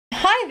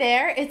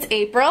there, it's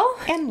April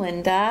and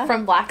Linda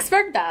from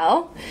Blacksburg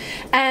Bell,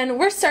 and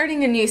we're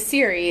starting a new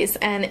series,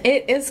 and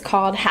it is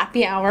called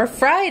Happy Hour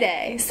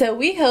Friday. So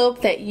we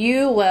hope that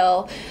you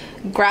will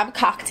grab a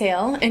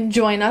cocktail and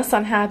join us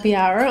on Happy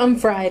Hour on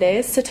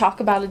Fridays to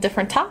talk about a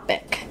different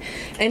topic.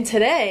 And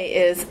today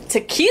is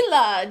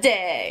Tequila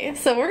Day.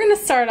 So we're going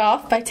to start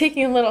off by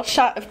taking a little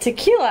shot of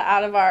tequila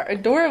out of our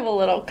adorable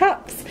little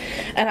cups.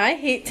 And I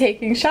hate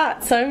taking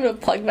shots, so I'm going to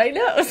plug my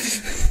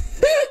nose.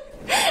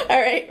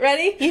 Alright,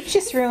 ready? You've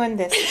just ruined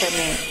this for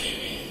me.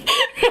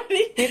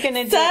 Ready? You're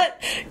gonna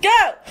set,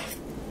 go!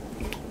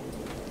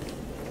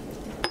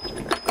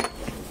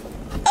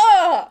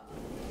 Oh!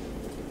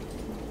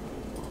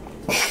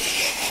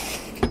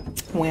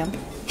 Wimp.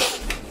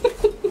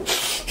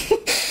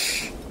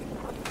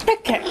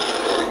 Okay.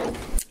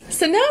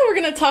 So now we're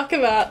going to talk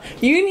about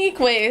unique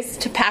ways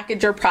to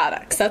package your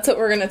products. That's what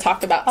we're going to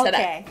talk about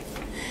today. Okay.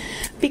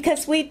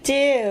 Because we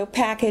do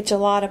package a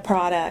lot of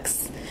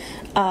products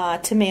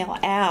to mail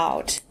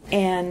out,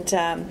 and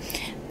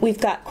we've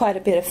got quite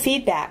a bit of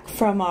feedback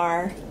from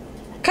our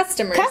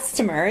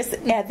customers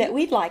that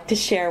we'd like to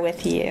share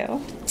with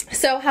you.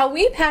 So how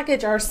we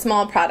package our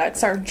small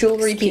products, our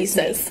jewelry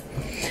pieces,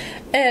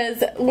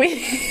 is we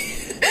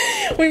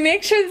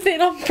make sure that they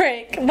don't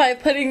break by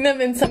putting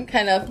them in some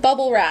kind of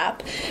bubble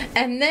wrap,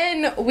 and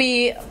then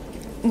we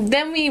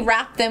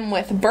wrap them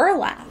with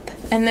burlap,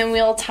 and then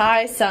we'll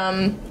tie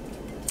some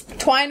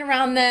twine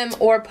around them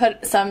or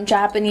put some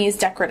Japanese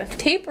decorative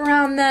tape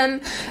around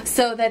them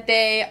so that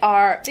they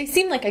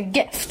seem like a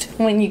gift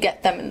when you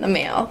get them in the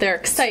mail. They're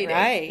exciting.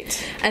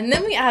 Right. And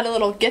then we add a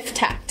little gift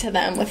tack to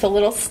them with a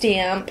little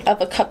stamp of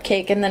a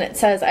cupcake, and then it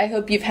says, "I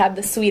hope you've had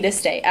the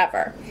sweetest day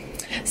ever."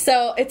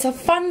 So it's a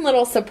fun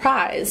little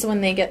surprise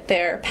when they get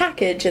their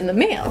package in the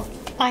mail.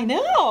 I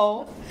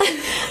know.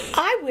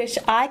 I wish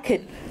I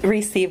could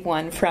receive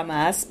one from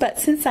us, but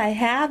since I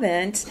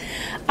haven't,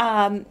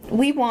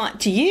 we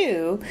want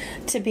you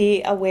to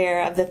be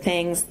aware of the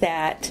things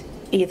that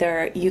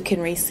either you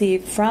can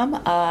receive from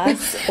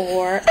us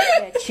or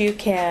that you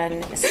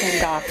can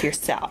send off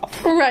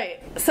yourself. Right.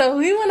 So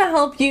we want to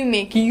help you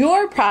make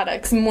your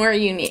products more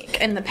unique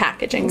in the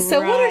packaging. So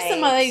what are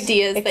some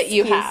ideas that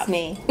you have?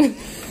 Excuse me.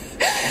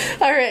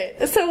 All right.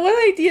 So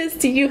what ideas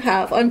do you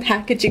have on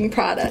packaging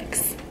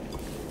products?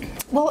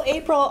 Well,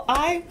 April,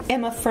 I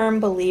am a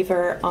firm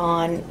believer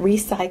on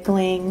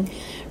recycling,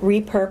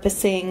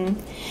 repurposing.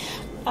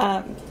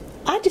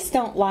 I just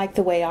don't like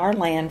the way our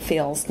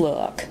landfills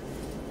look.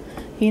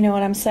 You know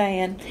what I'm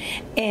saying?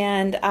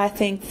 And I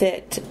think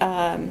that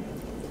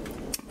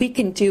we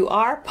can do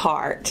our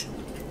part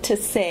to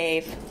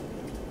save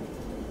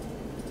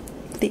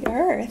the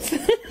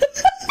earth.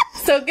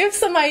 So give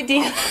some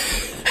ideas.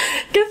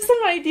 Give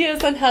some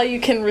ideas on how you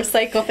can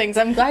recycle things.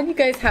 I'm glad you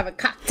guys have a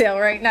cocktail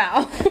right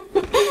now.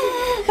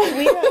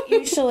 We don't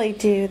usually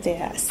do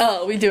this.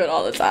 Oh, we do it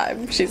all the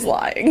time. She's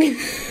lying.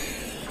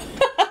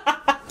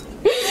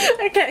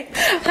 Okay,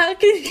 how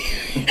can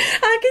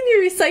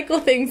you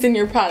recycle things in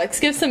your products?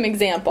 Give some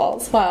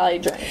examples while I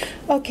drink.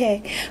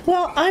 Okay,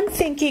 well, I'm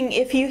thinking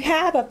if you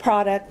have a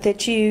product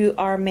that you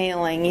are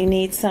mailing, you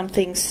need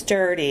something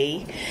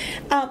sturdy,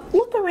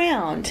 look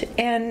around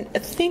and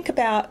think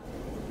about,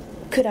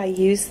 could I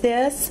use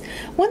this?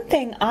 One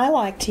thing I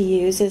like to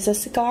use is a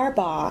cigar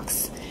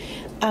box.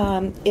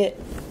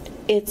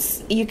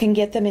 You can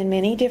get them in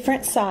many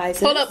different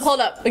sizes. Hold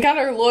up. We got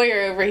our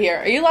lawyer over here.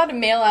 Are you allowed to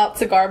mail out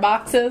cigar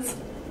boxes?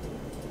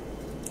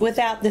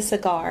 Without the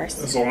cigars.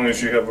 As long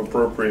as you have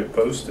appropriate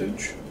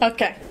postage.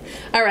 Okay.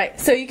 All right.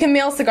 So you can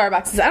mail cigar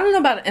boxes. I don't know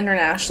about it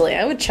internationally.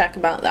 I would check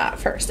about that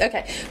first.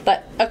 Okay.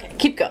 But, okay,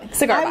 keep going.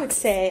 Cigar boxes. I would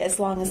say as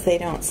long as they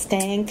don't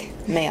stink,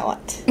 mail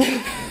it.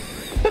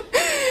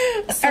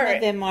 Some of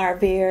them are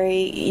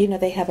very,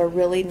 they have a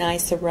really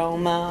nice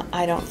aroma.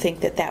 I don't think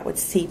that would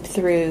seep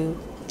through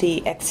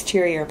the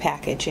exterior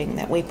packaging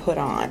that we put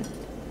on.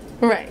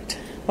 Right.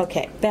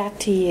 Okay, back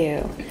to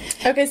you.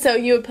 Okay, so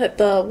you would put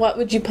what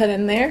would you put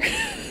in there?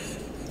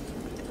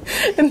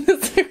 In the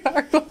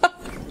cigar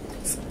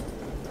box?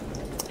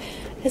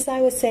 As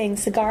I was saying,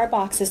 cigar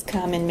boxes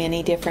come in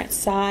many different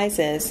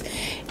sizes,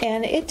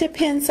 and it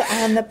depends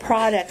on the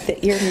product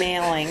that you're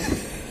mailing.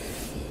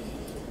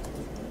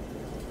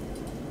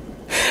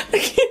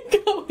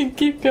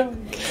 Keep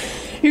going.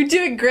 You're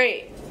doing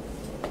great.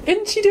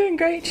 Isn't she doing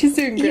great? She's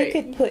doing great.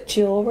 You could put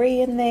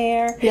jewelry in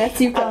there. Yes,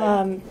 you could.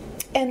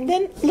 And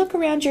then look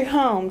around your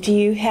home. Do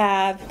you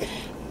have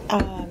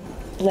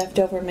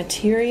leftover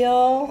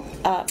material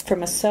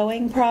from a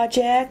sewing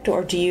project,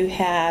 or do you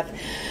have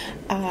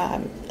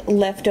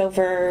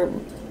leftover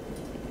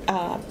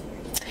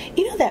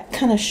that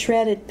kind of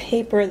shredded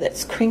paper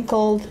that's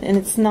crinkled and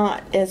it's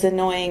not as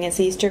annoying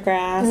as Easter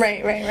grass?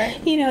 Right.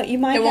 You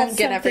might it have won't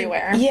get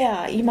everywhere.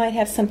 Yeah, you might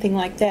have something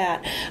like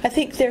that. I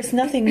think there's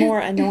nothing more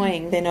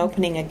annoying than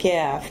opening a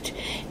gift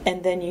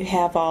and then you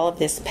have all of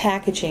this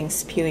packaging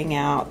spewing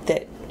out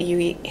that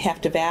you have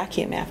to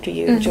vacuum after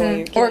you enjoy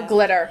your gift. Or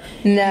glitter.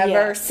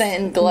 Never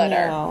send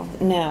glitter.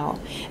 No.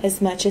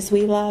 As much as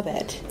we love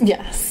it.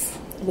 Yes.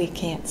 We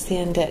can't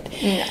send it.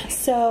 Yes.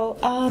 So,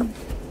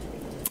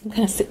 I'm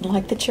going to sit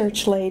like the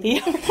church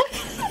lady.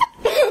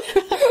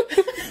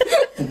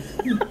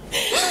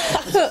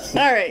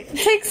 All right,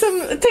 take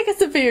a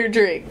sip of your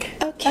drink.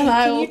 Okay, and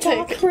I can will you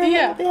talk take for a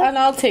little bit? and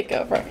I'll take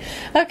over.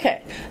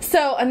 Okay,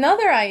 so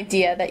another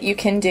idea that you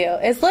can do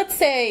is, let's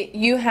say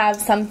you have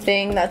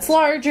something that's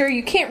larger.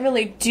 You can't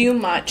really do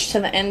much to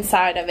the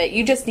inside of it.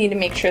 You just need to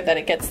make sure that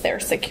it gets there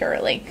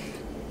securely.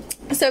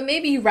 So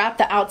maybe you wrap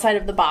the outside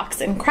of the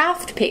box in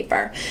craft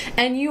paper,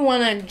 and you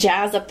want to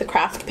jazz up the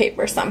craft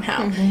paper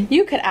somehow.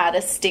 You could add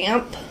a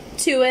stamp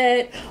to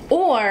it,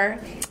 or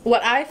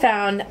what I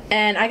found,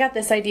 and I got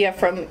this idea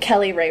from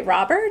Kelly Ray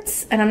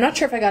Roberts, and I'm not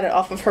sure if I got it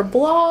off of her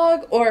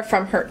blog or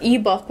from her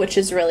ebook, which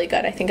is really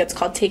good. I think it's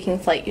called Taking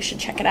Flight. You should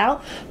check it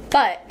out.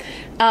 But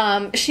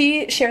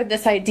she shared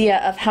this idea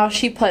of how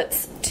she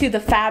puts "to the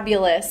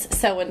fabulous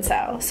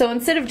so-and-so." So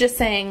instead of just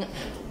saying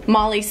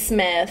Molly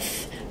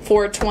Smith,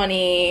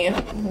 420,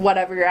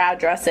 whatever your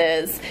address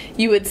is,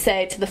 you would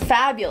say "to the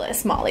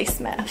fabulous Molly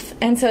Smith."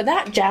 And so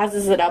that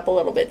jazzes it up a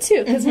little bit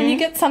too, because when you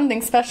get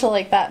something special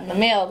like that in the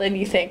mail, then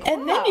you think, wow.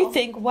 And then you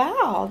think,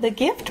 wow, the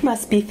gift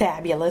must be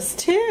fabulous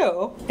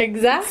too.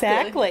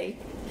 Exactly.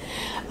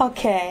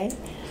 Okay.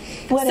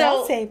 What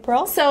else,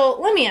 April? So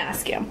let me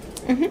ask you.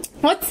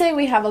 Let's say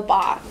we have a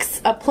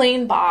box, a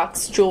plain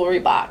box, jewelry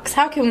box.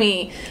 How can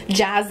we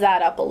jazz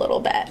that up a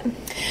little bit?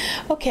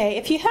 Okay,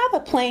 if you have a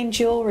plain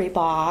jewelry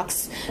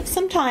box,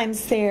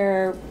 sometimes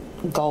they're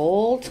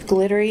gold,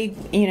 glittery,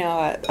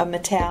 a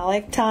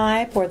metallic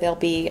type, or they'll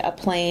be a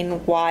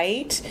plain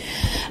white.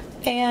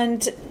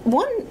 And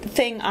one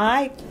thing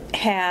I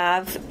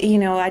have,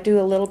 I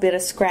do a little bit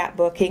of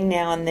scrapbooking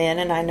now and then,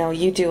 and I know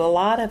you do a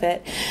lot of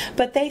it,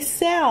 but they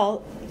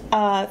sell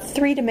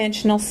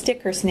three-dimensional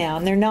stickers now,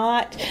 and they're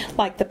not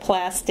like the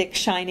plastic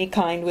shiny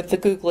kind with the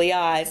googly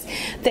eyes.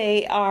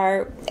 They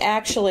are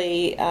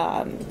actually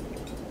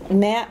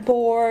mat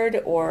board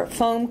or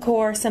foam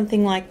core,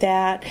 something like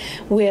that,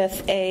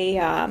 with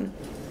a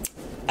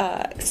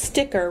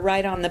sticker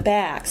right on the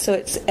back, so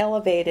it's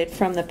elevated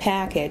from the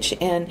package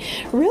and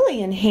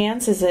really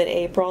enhances it,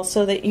 April,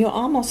 so that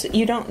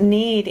you don't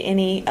need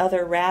any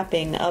other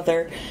wrapping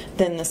other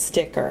than the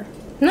sticker.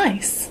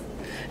 Nice.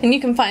 And you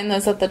can find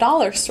those at the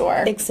dollar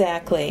store.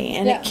 Exactly.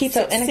 And it keeps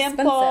it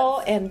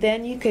simple, and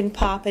then you can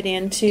pop it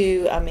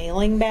into a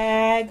mailing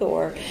bag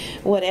or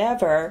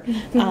whatever,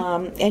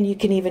 and you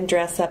can even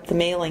dress up the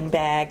mailing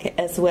bag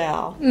as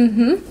well.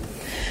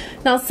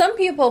 Now, some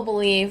people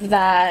believe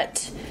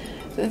that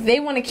they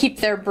want to keep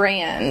their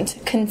brand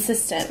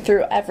consistent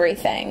through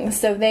everything.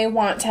 So they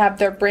want to have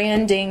their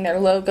branding,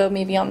 their logo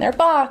maybe on their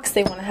box.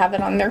 They want to have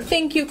it on their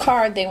thank you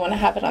card. They want to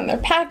have it on their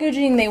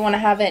packaging. They want to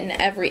have it in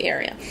every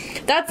area.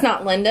 That's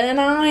not Linda and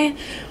I.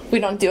 We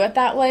don't do it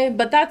that way.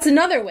 But that's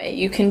another way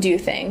you can do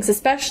things,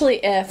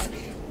 especially if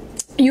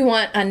you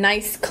want a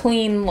nice,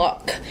 clean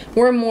look.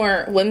 We're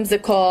more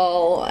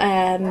whimsical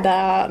and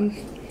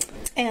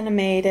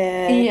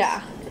animated.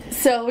 Yeah.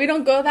 So we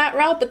don't go that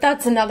route, but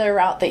that's another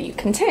route that you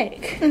can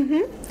take.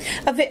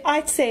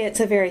 I'd say it's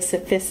a very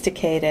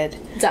sophisticated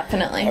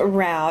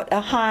route,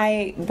 a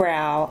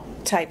highbrow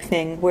type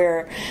thing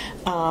where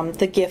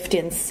the gift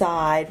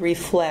inside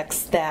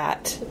reflects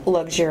that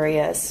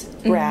luxurious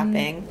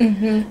wrapping,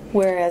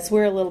 whereas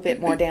we're a little bit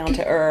more down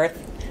to earth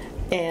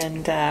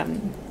and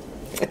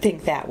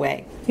think that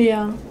way.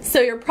 Yeah.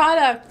 So your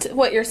product,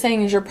 what you're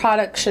saying is your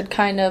product should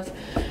kind of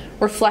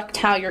reflect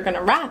how you're going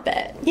to wrap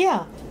it.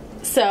 Yeah.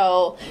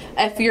 So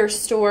if your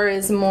store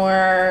is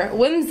more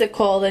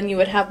whimsical, then you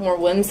would have more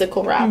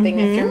whimsical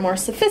wrapping. If you're more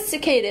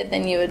sophisticated,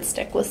 then you would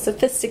stick with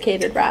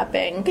sophisticated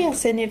wrapping.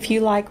 Yes, and if you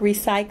like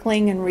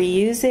recycling and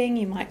reusing,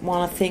 you might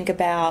want to think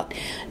about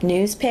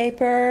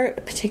newspaper,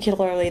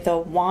 particularly the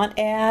want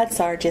ads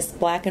are just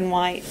black and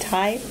white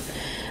type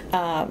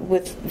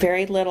with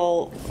very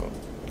little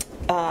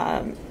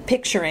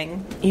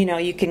picturing.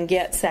 You can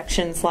get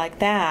sections like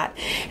that,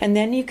 and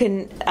then you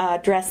can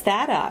dress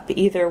that up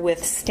either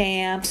with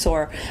stamps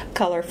or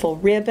colorful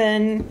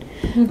ribbon.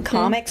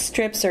 Comic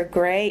strips are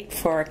great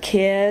for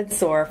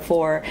kids or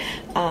for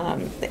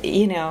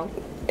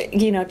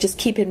just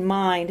keep in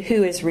mind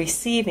who is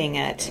receiving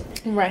it,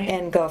 right,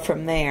 and go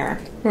from there.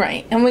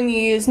 Right. And when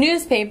you use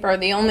newspaper,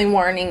 the only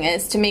warning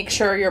is to make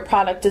sure your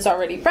product is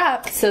already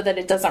wrapped so that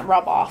it doesn't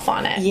rub off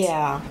on it.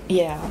 Yeah.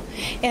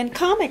 And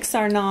comics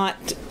are not,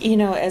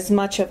 as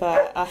much of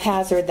a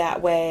hazard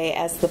that way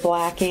as the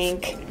black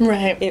ink.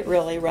 Right. It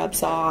really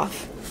rubs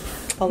off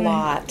a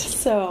lot.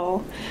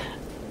 So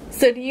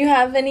do you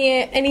have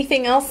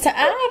anything else to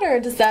add, or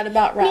does that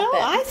about wrap it? No,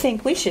 I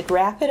think we should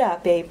wrap it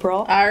up,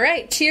 April. All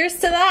right. Cheers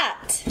to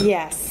that.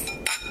 Yes.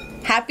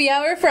 Happy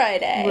Hour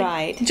Friday.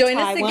 Right. Join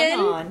us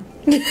again.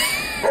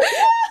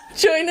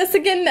 Join us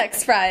again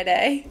next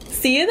Friday.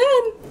 See you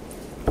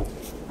then.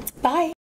 Bye.